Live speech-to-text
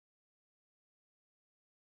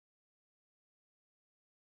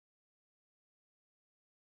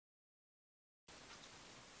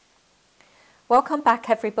Welcome back,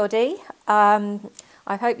 everybody. I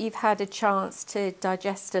hope you've had a chance to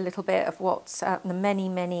digest a little bit of what's the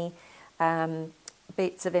many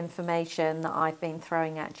bits of information that I've been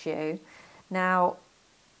throwing at you. Now,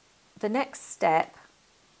 the next step,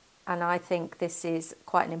 and I think this is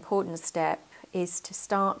quite an important step, is to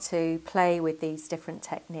start to play with these different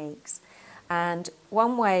techniques. And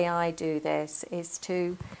one way I do this is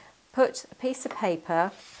to put a piece of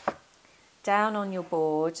paper down on your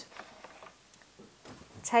board,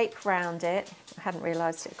 tape round it. I hadn't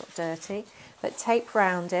realised it got dirty, but tape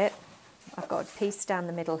round it. I've got a piece down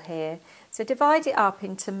the middle here. So divide it up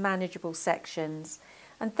into manageable sections,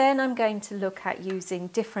 and then I'm going to look at using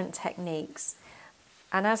different techniques.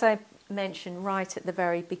 And as I mentioned right at the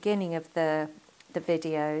very beginning of the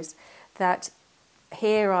videos, that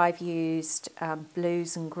here I've used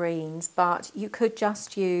blues and greens, but you could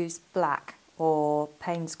just use black or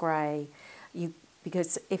Payne's grey,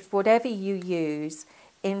 because if whatever you use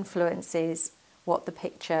influences what the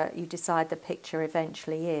picture, you decide the picture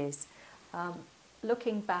eventually is.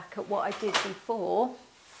 Looking back at what I did before,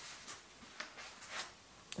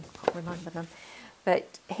 I can't remember them,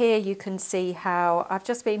 but here you can see how I've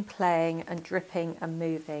just been playing and dripping and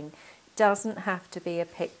moving. Doesn't have to be a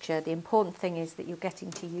picture. The important thing is that you're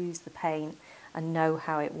getting to use the paint and know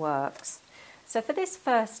how it works. So for this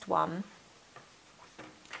first one,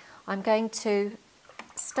 I'm going to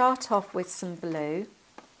start off with some blue.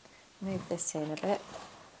 Move this in a bit.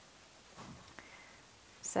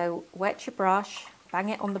 So wet your brush, bang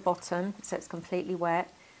it on the bottom so it's completely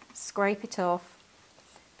wet, scrape it off,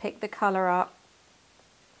 pick the colour up,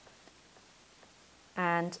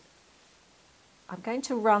 and I'm going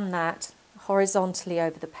to run that horizontally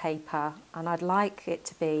over the paper, and I'd like it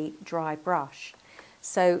to be dry brush.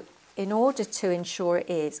 So in order to ensure it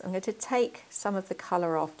is, I'm going to take some of the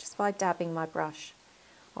colour off just by dabbing my brush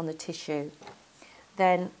on the tissue.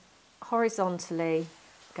 Then horizontally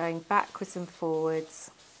going backwards and forwards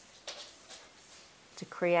to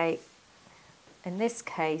create, in this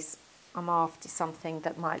case I'm after something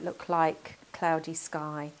that might look like cloudy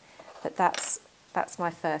sky, but that's my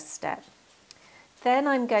first step. Then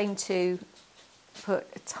I'm going to put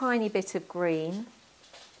a tiny bit of green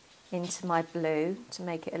into my blue to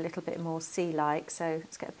make it a little bit more sea-like. So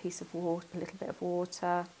let's get a piece of water, a little bit of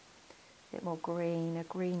water, a bit more green, a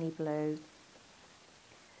greeny blue,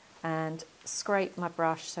 and scrape my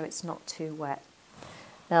brush so it's not too wet.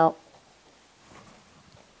 Now,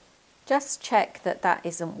 just check that that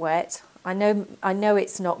isn't wet. I know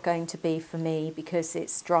it's not going to be for me because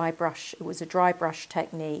it's dry brush. It was a dry brush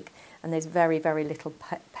technique, and there's very little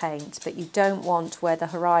paint, but you don't want where the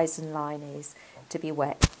horizon line is to be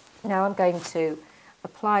wet. Now I'm going to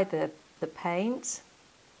apply the paint,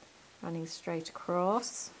 running straight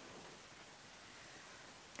across.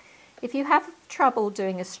 If you have trouble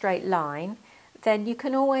doing a straight line, then you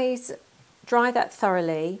can always dry that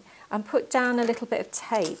thoroughly and put down a little bit of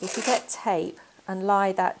tape. If you get tape and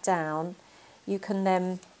lie that down, you can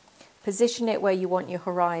then position it where you want your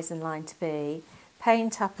horizon line to be,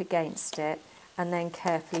 paint up against it, and then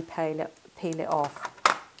carefully peel it off.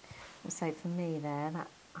 And so for me there, that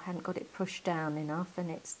I hadn't got it pushed down enough, and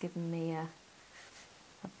it's given me a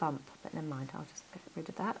bump, but never mind, I'll just get rid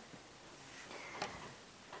of that.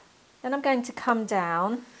 Then I'm going to come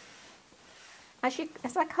down.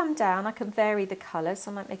 As I come down, I can vary the colour, so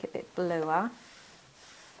I might make it a bit bluer.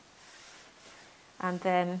 And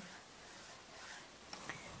then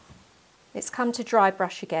it's come to dry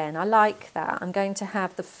brush again. I like that. I'm going to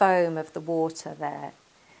have the foam of the water there.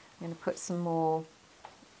 I'm going to put some more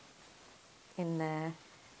in there.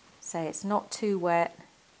 So it's not too wet.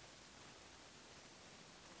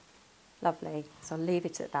 Lovely. So I'll leave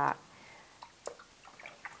it at that.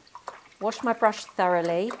 Wash my brush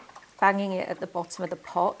thoroughly, banging it at the bottom of the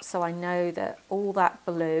pot so I know that all that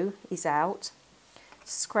blue is out.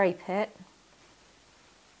 Scrape it.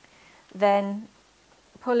 Then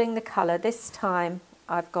pulling the colour, this time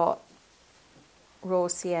I've got raw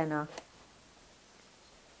sienna.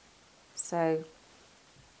 So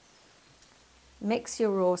mix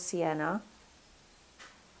your raw sienna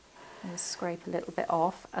and scrape a little bit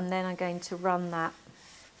off, and then I'm going to run that,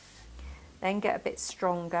 then get a bit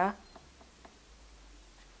stronger.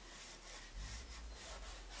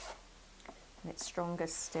 And it's stronger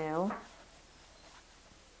still.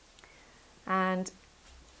 And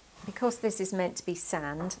because this is meant to be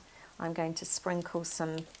sand, I'm going to sprinkle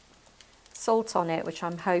some salt on it, which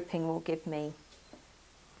I'm hoping will give me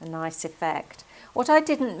a nice effect. What I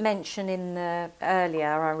didn't mention in the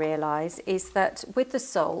earlier, I realise, is that with the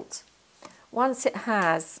salt, once it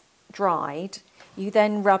has dried, You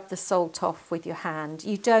then rub the salt off with your hand.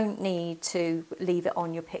 You don't need to leave it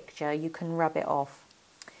on your picture, you can rub it off.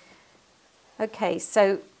 Okay,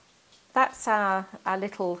 so that's our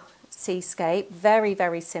little seascape, very,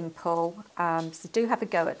 very simple, so do have a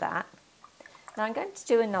go at that. Now I'm going to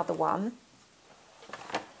do another one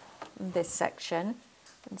in this section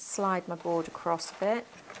and slide my board across a bit.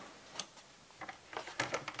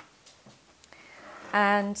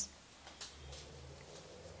 And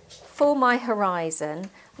for my horizon,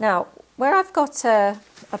 now where I've got a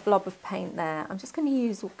blob of paint there, I'm just going to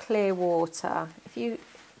use clear water. If you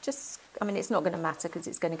just, I mean, it's not going to matter because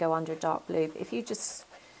it's going to go under a dark blue, but if you just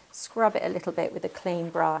scrub it a little bit with a clean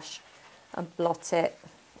brush and blot it,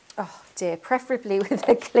 oh dear, preferably with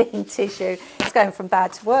a clean tissue. It's going from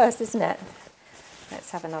bad to worse, isn't it?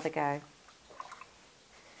 Let's have another go.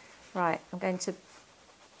 Right, I'm going to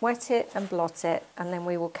wet it and blot it, and then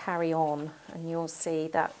we will carry on, and you'll see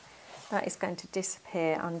that that is going to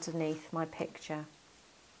disappear underneath my picture.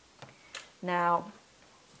 Now,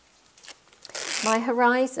 my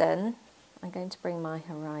horizon, I'm going to bring my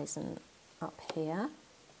horizon up here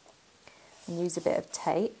and use a bit of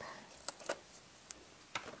tape.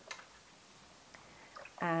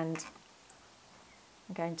 And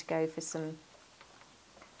I'm going to go for some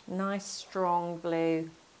nice strong blue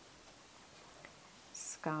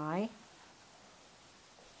sky.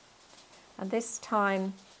 And this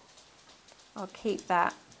time I'll keep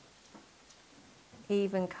that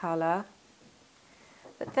even colour,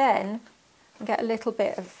 but then I'll get a little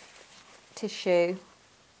bit of tissue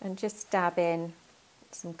and just dab in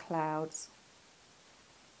some clouds.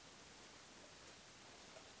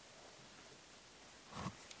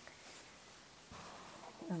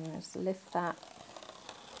 And let's lift that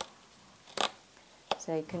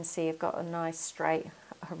so you can see I've got a nice straight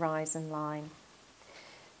horizon line.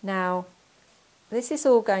 Now this is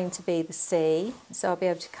all going to be the sea, so I'll be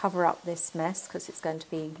able to cover up this mess because it's going to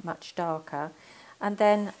be much darker. And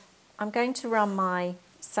then I'm going to run my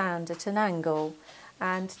sand at an angle,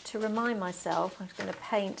 and to remind myself, I'm going to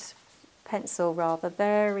pencil rather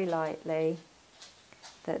very lightly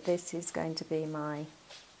that this is going to be the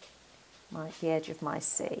edge of my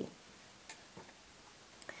sea.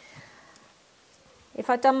 If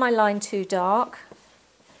I've done my line too dark,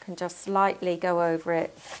 I can just lightly go over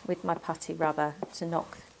it with my putty rubber to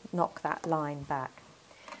knock that line back.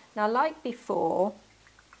 Now, like before,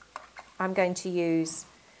 I'm going to use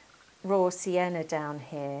raw sienna down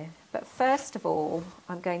here, but first of all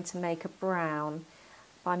I'm going to make a brown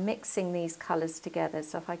by mixing these colours together.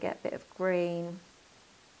 So if I get a bit of green,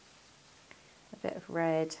 a bit of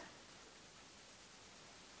red,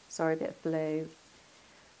 a bit of blue,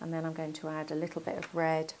 and then I'm going to add a little bit of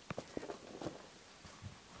red.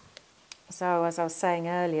 So as I was saying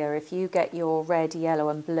earlier, if you get your red, yellow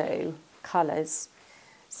and blue colours,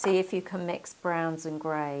 see if you can mix browns and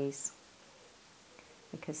greys,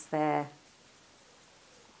 because you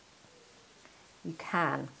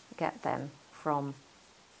can get them from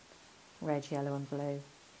red, yellow and blue.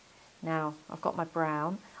 Now I've got my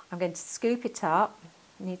brown. I'm going to scoop it up.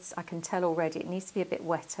 I can tell already it needs to be a bit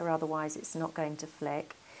wetter, otherwise it's not going to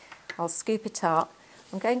flick. I'll scoop it up.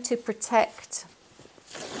 I'm going to protect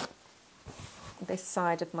this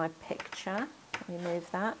side of my picture. Remove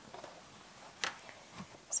that.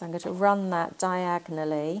 So I'm going to run that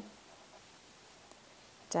diagonally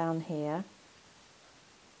down here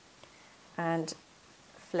and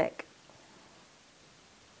flick.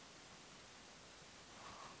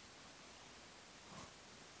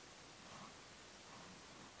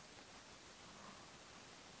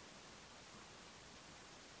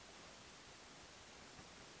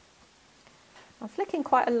 I'm flicking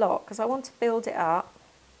quite a lot because I want to build it up.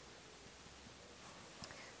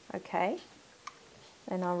 Okay,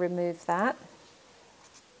 then I'll remove that.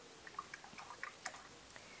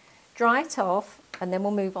 Dry it off and then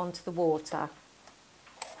we'll move on to the water.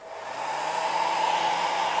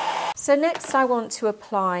 So next I want to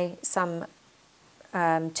apply some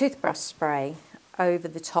toothbrush spray over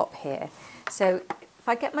the top here. So if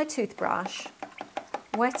I get my toothbrush,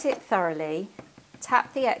 wet it thoroughly,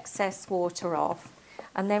 tap the excess water off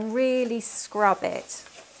and then really scrub it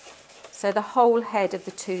so the whole head of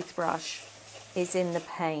the toothbrush is in the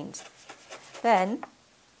paint. Then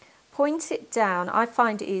point it down. I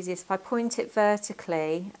find it easiest if I point it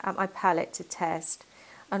vertically at my palette to test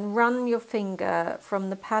and run your finger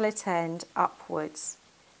from the palette end upwards.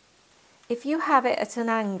 If you have it at an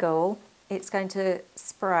angle, it's going to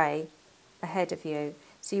spray ahead of you.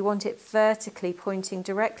 So you want it vertically pointing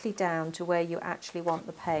directly down to where you actually want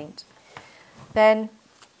the paint. Then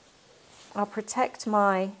I'll protect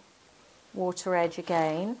my water edge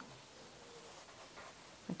again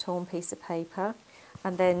a torn piece of paper,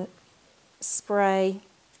 and then spray,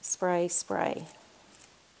 spray, spray.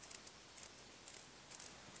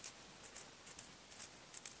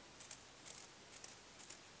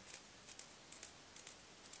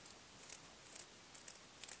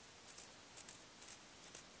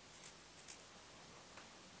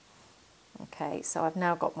 Okay, so I've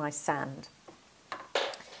now got my sand.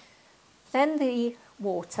 Then the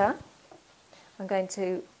water, I'm going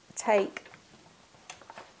to take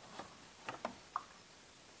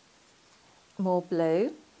more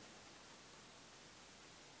blue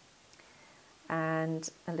and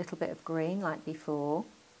a little bit of green like before.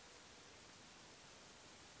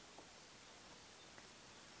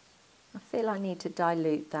 I feel I need to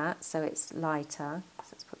dilute that so it's lighter. So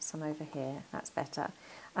let's put some over here, that's better.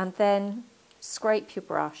 And then scrape your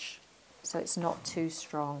brush so it's not too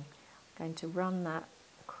strong. I'm going to run that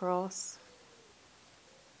across.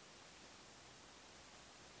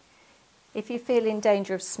 If you feel in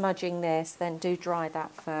danger of smudging this, then do dry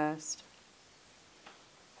that first.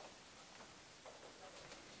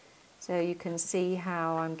 So you can see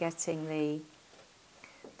how I'm getting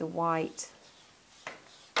the white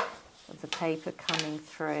of the paper coming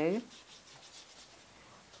through.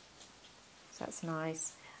 So that's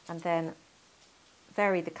nice. And then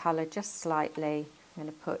vary the colour just slightly. I'm going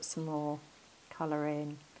to put some more colour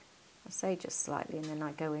in. I say just slightly, and then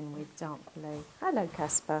I go in with dark blue. Hello,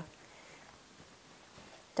 Casper.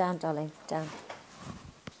 Down, darling, down.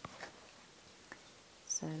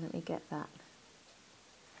 So let me get that.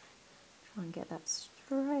 Try and get that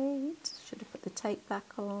straight. Should have put the tape back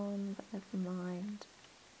on, but never mind.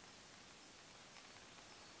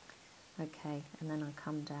 Okay, and then I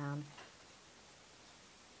come down.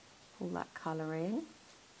 Pull that colour in.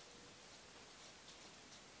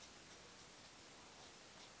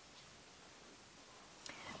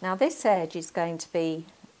 Now this edge is going to be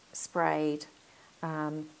sprayed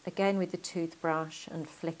again with the toothbrush and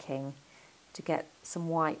flicking to get some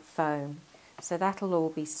white foam. So that'll all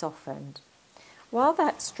be softened. While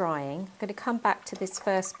that's drying, I'm going to come back to this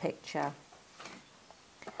first picture.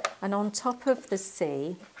 And on top of the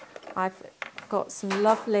sea, I've got some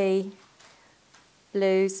lovely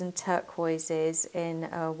blues and turquoises in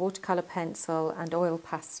a watercolour pencil and oil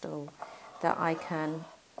pastel that I can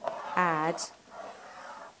add.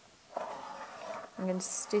 I'm going to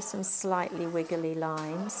do some slightly wiggly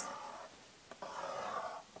lines,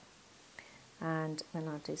 and then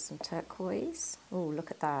I'll do some turquoise. Oh,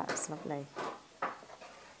 look at that, it's lovely.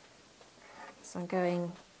 So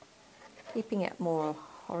I'm keeping it more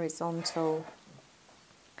horizontal,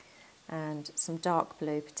 and some dark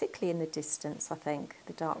blue, particularly in the distance. I think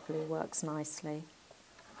the dark blue works nicely.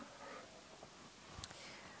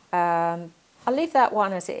 I'll leave that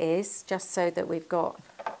one as it is, just so that we've got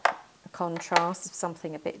contrast of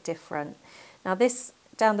something a bit different. Now this,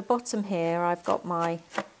 down the bottom here, I've got my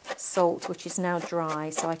salt, which is now dry,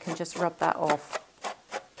 so I can just rub that off.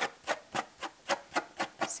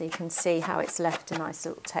 So you can see how it's left a nice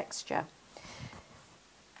little texture.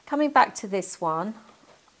 Coming back to this one,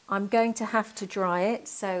 I'm going to have to dry it,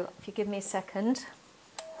 so if you give me a second.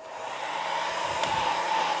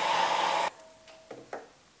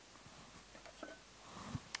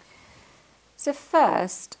 So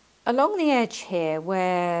first, along the edge here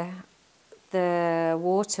where the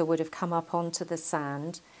water would have come up onto the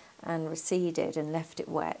sand and receded and left it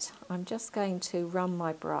wet, I'm just going to run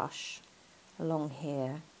my brush along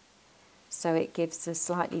here so it gives a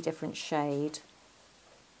slightly different shade.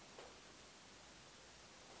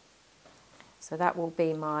 So that will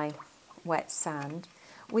be my wet sand.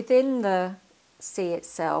 Within the sea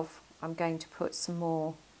itself, I'm going to put some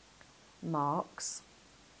more marks.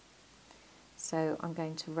 So I'm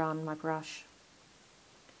going to run my brush.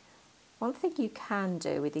 One thing you can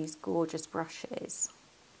do with these gorgeous brushes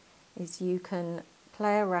is you can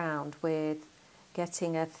play around with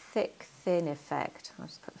getting a thick, thin effect. I'll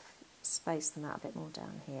just space them out a bit more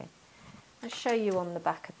down here. I'll show you on the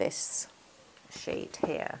back of this sheet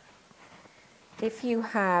here. If you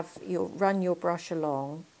run your brush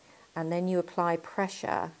along and then you apply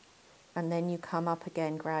pressure and then you come up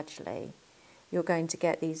again gradually, you're going to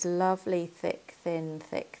get these lovely thick, thin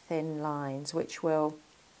lines, which are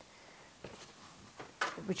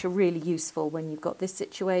really useful when you've got this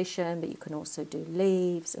situation, but you can also do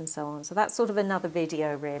leaves and so on. So that's sort of another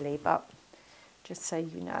video really, but just so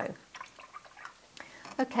you know.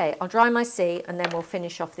 Okay, I'll dry my sea and then we'll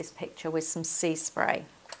finish off this picture with some sea spray.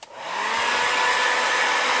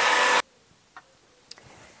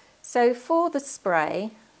 So for the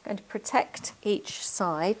spray, I'm going to protect each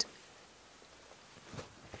side.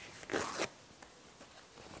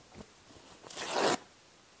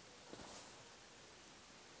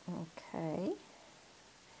 Okay.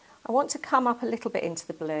 I want to come up a little bit into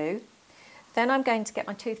the blue. Then I'm going to get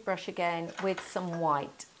my toothbrush again with some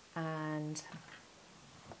white, and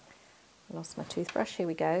I lost my toothbrush, here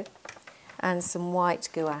we go, and some white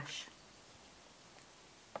gouache.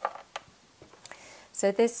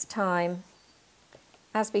 So this time,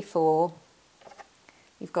 as before,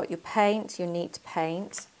 you've got your paint, your neat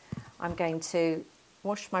paint. I'm going to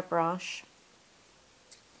wash my brush,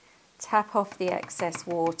 tap off the excess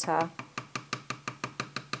water,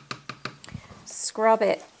 scrub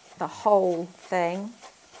it, the whole thing,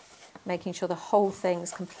 making sure the whole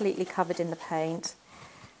thing's completely covered in the paint.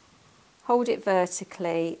 Hold it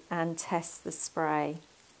vertically and test the spray.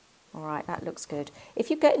 All right, that looks good.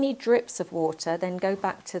 If you get any drips of water, then go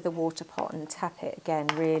back to the water pot and tap it again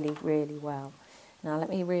really, really well. Now let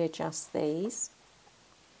me readjust these.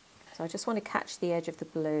 So I just want to catch the edge of the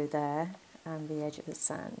blue there and the edge of the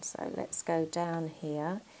sand. So let's go down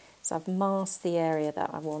here. So I've masked the area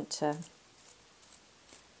that I want to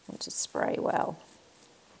spray well.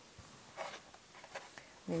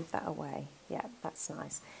 Move that away. Yeah, that's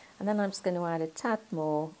nice. And then I'm just going to add a tad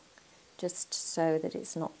more, just so that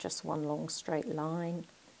it's not just one long straight line.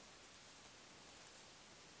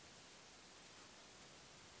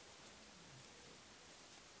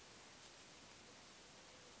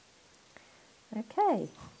 Okay,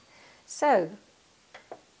 so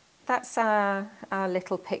that's our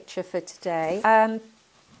little picture for today.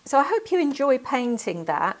 So I hope you enjoy painting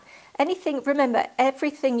that. Remember,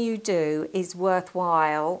 everything you do is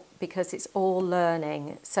worthwhile because it's all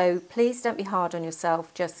learning. So please don't be hard on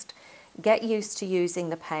yourself. Just get used to using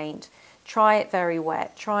the paint. Try it very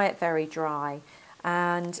wet, try it very dry,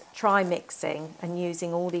 and try mixing and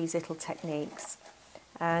using all these little techniques.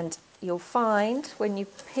 And you'll find when you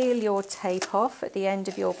peel your tape off at the end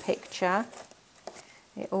of your picture,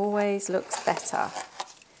 it always looks better.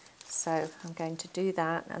 So I'm going to do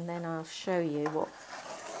that, and then I'll show you what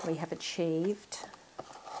we have achieved.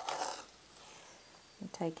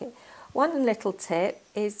 And take it. One little tip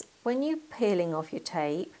is when you're peeling off your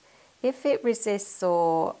tape, if it resists,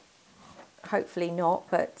 or hopefully not,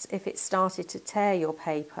 but if it started to tear your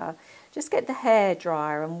paper, just get the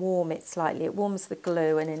hairdryer and warm it slightly. It warms the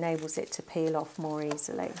glue and enables it to peel off more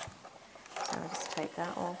easily. So I'll just take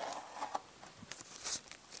that off.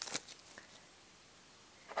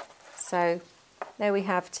 So there we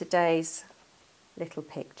have today's little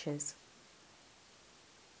pictures.